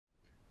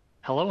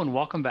Hello and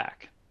welcome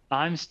back.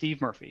 I'm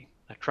Steve Murphy,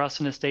 a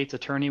trust and estates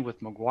attorney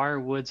with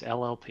McGuire Woods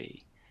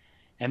LLP,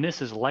 and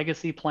this is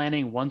Legacy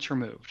Planning Once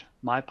Removed,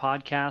 my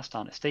podcast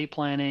on estate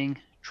planning,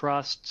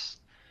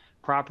 trusts,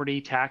 property,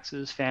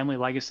 taxes, family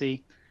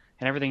legacy,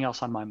 and everything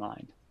else on my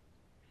mind.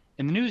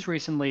 In the news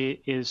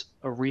recently is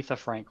Aretha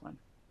Franklin.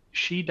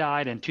 She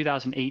died in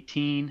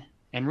 2018,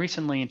 and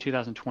recently in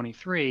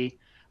 2023,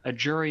 a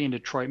jury in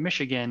Detroit,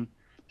 Michigan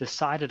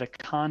decided a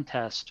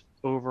contest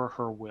over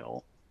her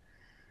will.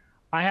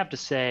 I have to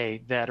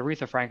say that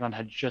Aretha Franklin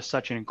had just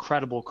such an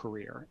incredible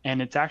career,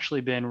 and it's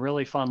actually been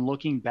really fun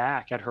looking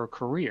back at her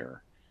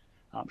career.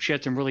 She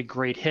had some really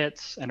great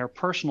hits, and her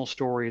personal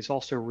story is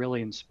also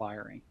really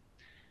inspiring.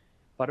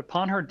 But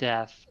upon her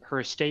death,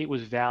 her estate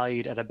was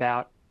valued at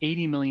about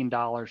 $80 million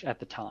at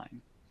the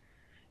time,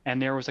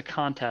 and there was a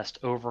contest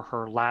over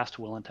her last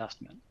will and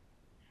testament.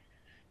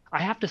 I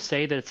have to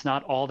say that it's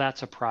not all that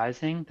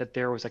surprising that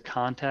there was a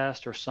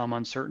contest or some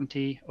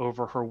uncertainty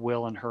over her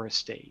will and her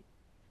estate.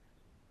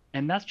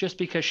 And that's just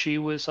because she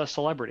was a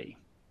celebrity.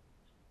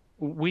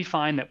 We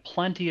find that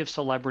plenty of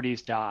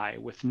celebrities die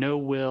with no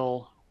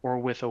will or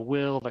with a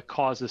will that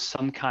causes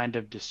some kind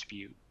of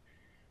dispute.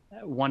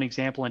 One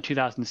example, in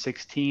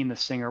 2016, the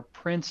singer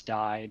Prince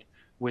died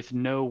with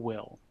no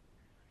will.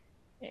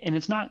 And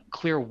it's not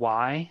clear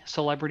why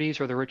celebrities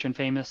or the rich and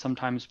famous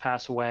sometimes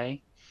pass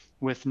away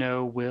with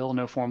no will,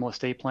 no formal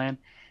estate plan.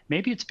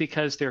 Maybe it's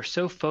because they're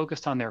so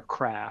focused on their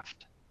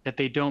craft that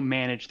they don't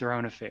manage their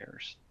own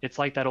affairs. It's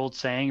like that old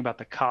saying about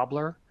the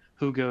cobbler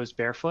who goes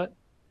barefoot,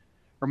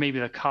 or maybe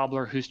the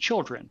cobbler whose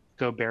children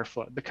go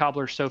barefoot. The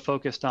cobbler's so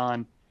focused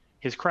on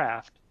his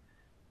craft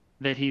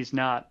that he's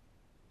not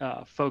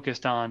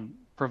focused on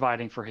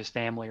providing for his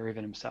family or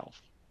even himself.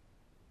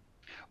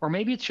 Or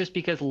maybe it's just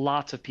because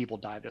lots of people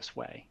die this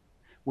way,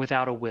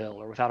 without a will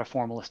or without a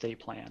formal estate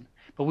plan.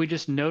 But we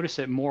just notice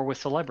it more with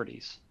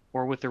celebrities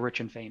or with the rich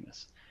and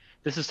famous.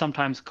 This is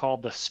sometimes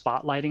called the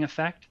spotlighting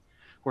effect,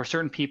 where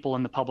certain people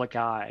in the public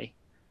eye,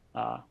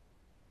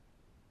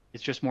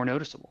 it's just more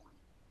noticeable.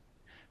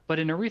 But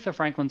in Aretha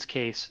Franklin's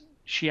case,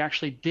 she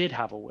actually did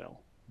have a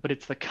will, but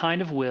it's the kind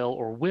of will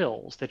or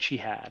wills that she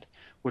had,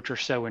 which are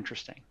so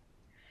interesting.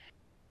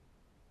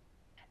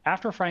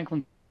 After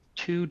Franklin,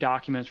 two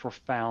documents were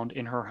found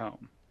in her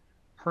home.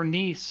 Her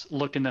niece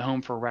looked in the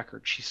home for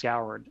records. She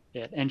scoured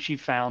it, and she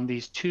found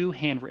these two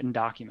handwritten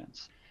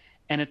documents.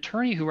 An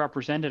attorney who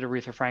represented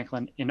Aretha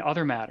Franklin in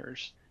other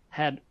matters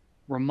had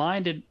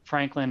reminded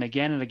Franklin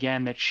again and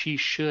again that she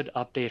should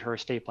update her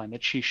estate plan,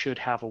 that she should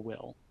have a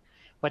will.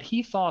 But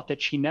he thought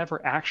that she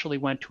never actually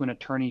went to an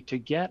attorney to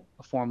get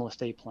a formal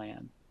estate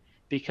plan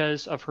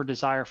because of her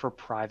desire for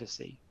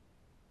privacy.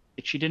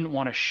 That she didn't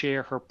want to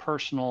share her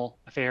personal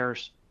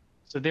affairs.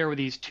 So there were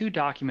these two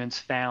documents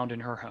found in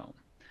her home.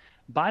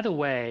 By the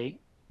way,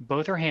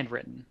 both are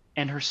handwritten,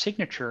 and her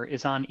signature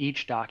is on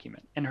each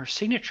document. And her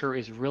signature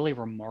is really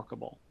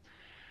remarkable.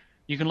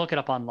 You can look it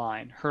up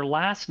online. Her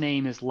last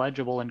name is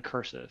legible in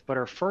cursive, but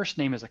her first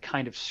name is a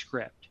kind of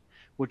script,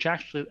 which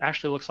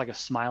actually looks like a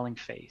smiling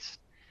face.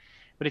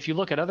 But if you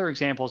look at other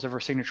examples of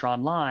her signature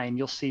online,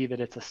 you'll see that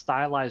it's a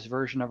stylized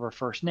version of her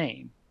first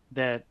name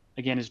that,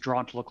 again, is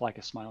drawn to look like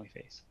a smiley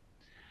face.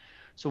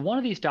 So one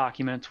of these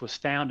documents was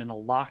found in a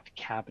locked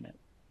cabinet.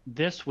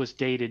 This was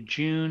dated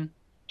June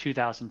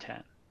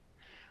 2010.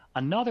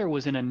 Another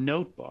was in a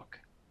notebook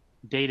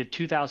dated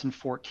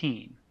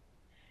 2014.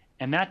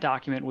 And that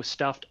document was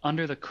stuffed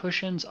under the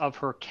cushions of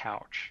her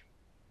couch.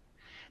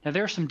 Now,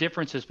 there are some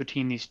differences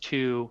between these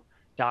two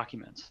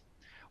documents.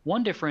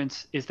 One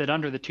difference is that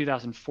under the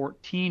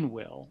 2014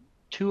 will,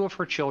 two of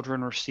her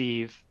children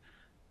receive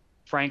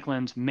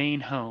Franklin's main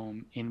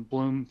home in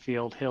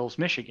Bloomfield Hills,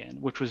 Michigan,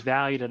 which was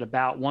valued at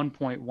about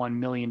 $1.1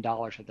 million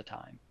at the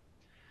time.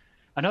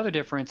 Another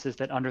difference is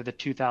that under the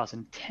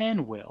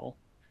 2010 will,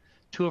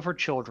 two of her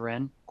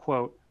children,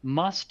 quote,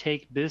 must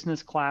take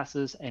business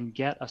classes and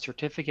get a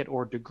certificate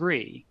or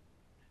degree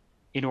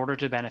in order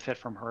to benefit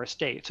from her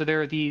estate. So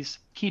there are these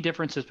key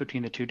differences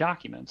between the two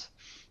documents.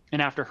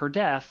 And after her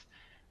death,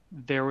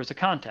 there was a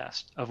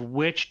contest of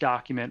which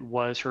document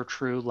was her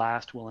true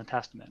last will and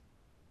testament.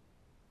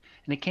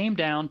 And it came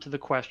down to the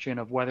question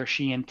of whether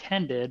she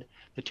intended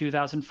the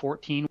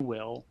 2014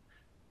 will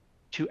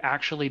to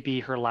actually be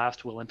her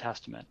last will and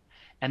testament.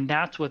 And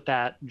that's what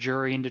that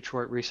jury in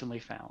Detroit recently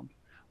found,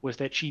 was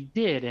that she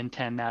did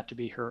intend that to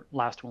be her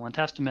last will and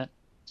testament,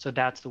 so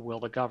that's the will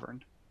that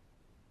governed.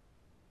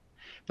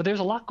 But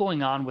there's a lot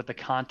going on with the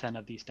content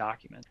of these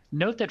documents.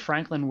 Note that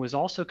Franklin was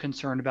also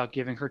concerned about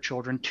giving her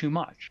children too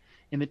much.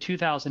 In the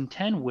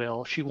 2010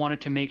 will, she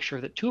wanted to make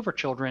sure that two of her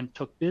children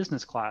took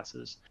business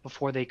classes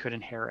before they could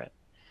inherit.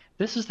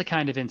 This is the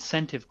kind of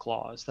incentive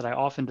clause that I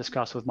often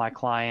discuss with my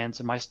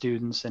clients and my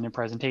students and in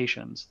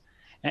presentations.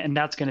 And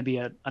that's going to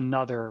be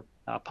another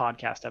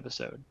podcast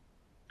episode.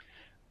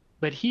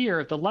 But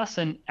here, the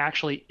lesson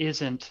actually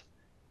isn't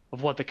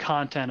of what the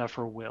content of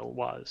her will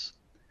was.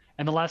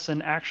 And the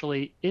lesson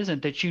actually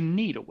isn't that you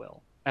need a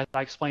will. As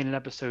I explained in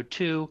episode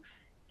 2,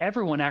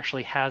 everyone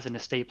actually has an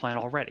estate plan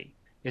already.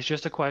 It's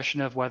just a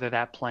question of whether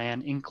that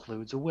plan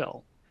includes a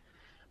will.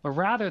 but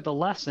rather the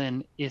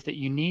lesson is that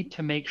you need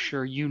to make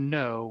sure you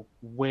know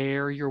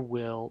where your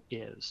will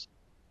is.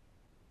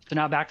 So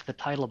now back to the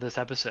title of this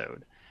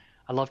episode.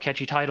 I love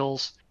catchy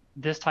titles.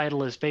 This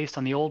title is based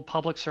on the old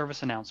public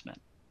service announcement.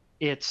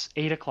 It's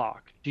 8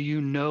 o'clock. Do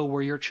you know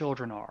where your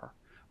children are?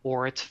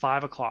 Or it's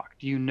 5 o'clock.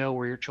 Do you know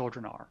where your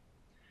children are?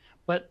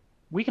 But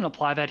we can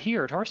apply that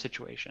here to our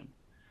situation.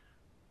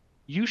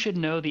 You should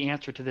know the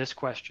answer to this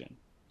question.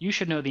 You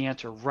should know the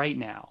answer right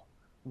now.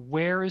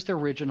 Where is the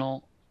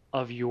original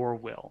of your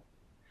will?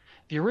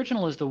 The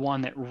original is the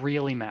one that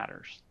really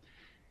matters.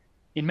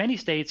 In many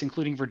states,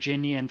 including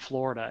Virginia and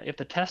Florida, if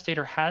the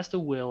testator has the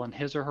will in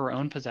his or her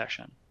own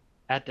possession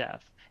at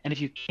death, and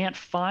if you can't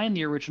find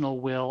the original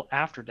will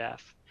after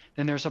death,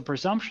 then there's a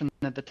presumption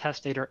that the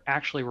testator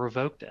actually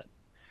revoked it,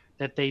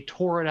 that they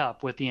tore it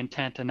up with the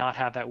intent to not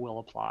have that will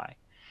apply.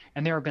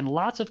 And there have been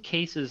lots of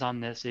cases on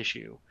this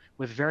issue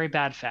with very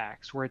bad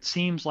facts where it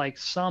seems like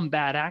some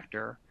bad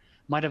actor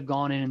might have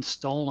gone in and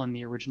stolen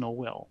the original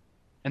will.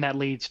 And that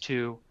leads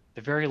to, at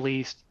the very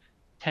least,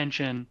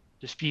 tension,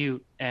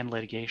 dispute, and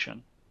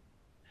litigation.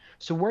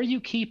 So where do you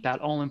keep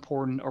that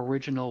all-important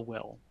original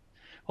will?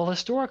 Well,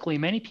 historically,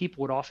 many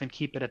people would often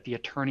keep it at the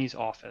attorney's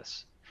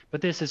office,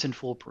 but this isn't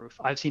foolproof.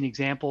 I've seen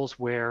examples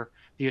where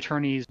the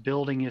attorney's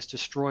building is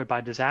destroyed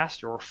by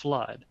disaster or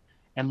flood,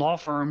 and law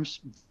firms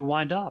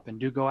wind up and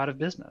do go out of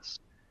business.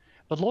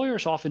 But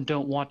lawyers often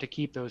don't want to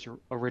keep those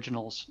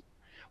originals.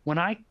 When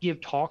I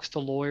give talks to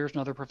lawyers and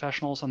other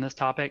professionals on this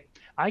topic,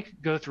 I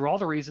go through all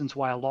the reasons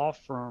why a law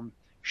firm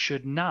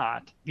should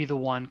not be the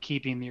one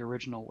keeping the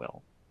original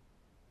will.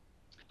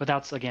 But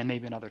that's, again,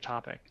 maybe another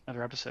topic,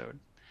 another episode.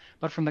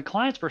 But from the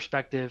client's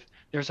perspective,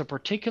 there's a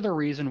particular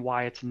reason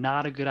why it's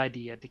not a good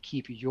idea to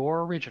keep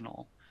your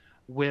original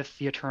with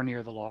the attorney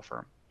or the law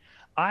firm.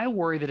 I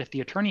worry that if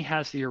the attorney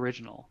has the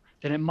original,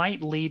 then it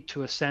might lead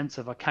to a sense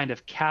of a kind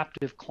of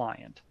captive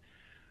client,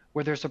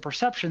 where there's a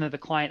perception that the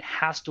client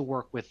has to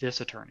work with this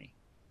attorney.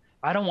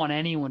 I don't want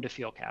anyone to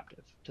feel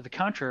captive. To the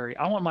contrary,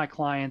 I want my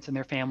clients and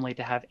their family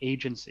to have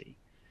agency.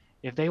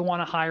 If they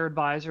want to hire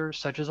advisors,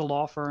 such as a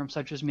law firm,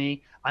 such as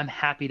me, I'm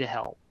happy to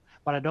help.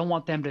 But I don't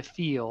want them to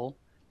feel,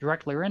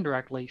 directly or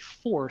indirectly,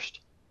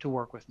 forced to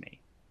work with me.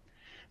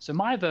 So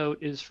my vote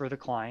is for the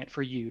client,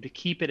 for you, to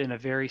keep it in a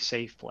very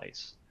safe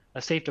place.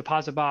 A safe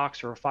deposit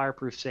box or a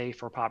fireproof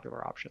safe are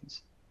popular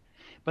options.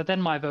 But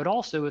then my vote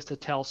also is to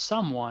tell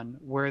someone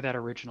where that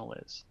original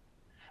is.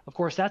 Of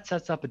course, that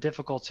sets up a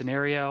difficult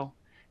scenario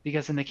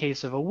because in the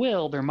case of a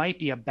will, there might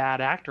be a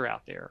bad actor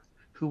out there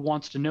who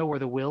wants to know where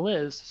the will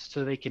is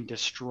so they can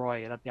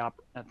destroy it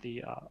at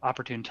the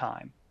opportune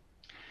time.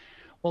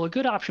 Well, a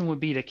good option would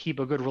be to keep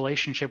a good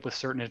relationship with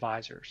certain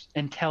advisors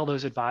and tell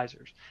those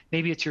advisors.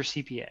 Maybe it's your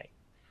CPA.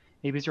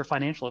 Maybe it's your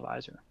financial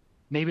advisor.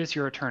 Maybe it's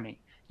your attorney.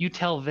 You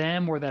tell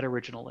them where that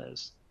original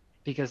is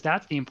because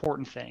that's the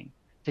important thing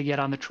to get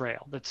on the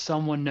trail, that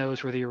someone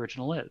knows where the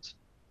original is.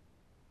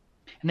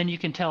 And then you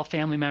can tell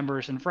family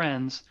members and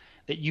friends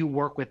that you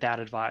work with that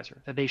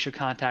advisor, that they should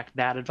contact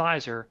that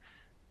advisor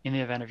in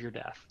the event of your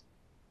death.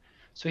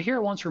 So here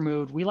at Once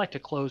Removed, we like to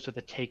close with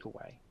a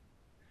takeaway.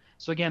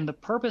 So again, the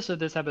purpose of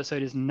this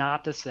episode is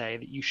not to say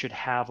that you should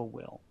have a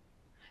will.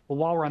 But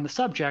while we're on the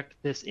subject,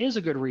 this is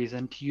a good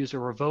reason to use a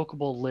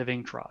revocable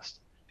living trust,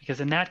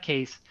 because in that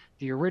case,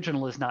 the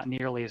original is not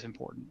nearly as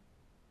important.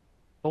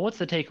 But what's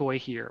the takeaway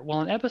here?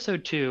 Well, in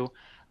episode 2,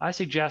 I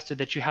suggested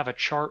that you have a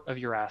chart of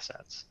your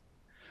assets.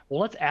 Well,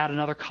 let's add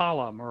another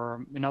column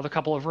or another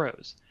couple of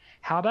rows.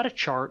 How about a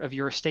chart of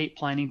your estate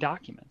planning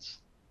documents?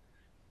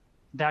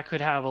 That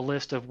could have a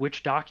list of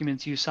which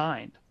documents you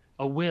signed,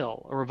 a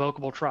will, a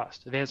revocable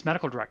trust, advanced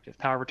medical directive,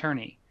 power of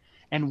attorney,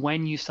 and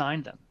when you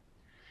signed them.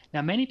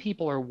 Now, many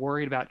people are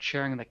worried about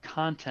sharing the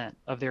content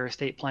of their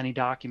estate planning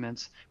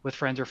documents with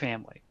friends or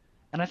family,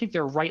 and I think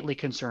they're rightly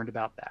concerned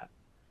about that.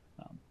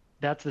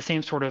 That's the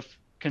same sort of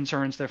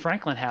concerns that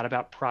Franklin had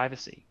about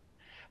privacy.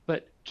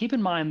 But keep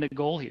in mind the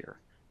goal here,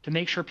 to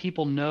make sure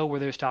people know where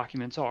those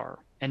documents are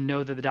and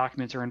know that the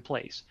documents are in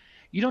place.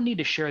 You don't need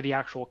to share the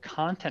actual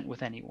content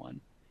with anyone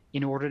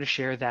in order to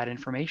share that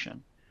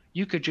information.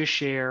 You could just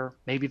share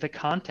maybe the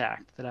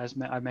contact that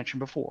I mentioned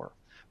before,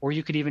 or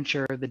you could even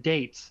share the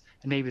dates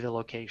and maybe the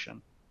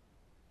location.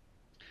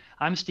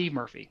 I'm Steve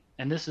Murphy,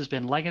 and this has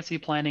been Legacy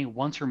Planning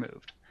Once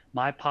Removed,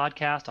 my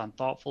podcast on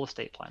thoughtful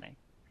estate planning.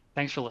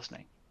 Thanks for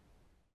listening.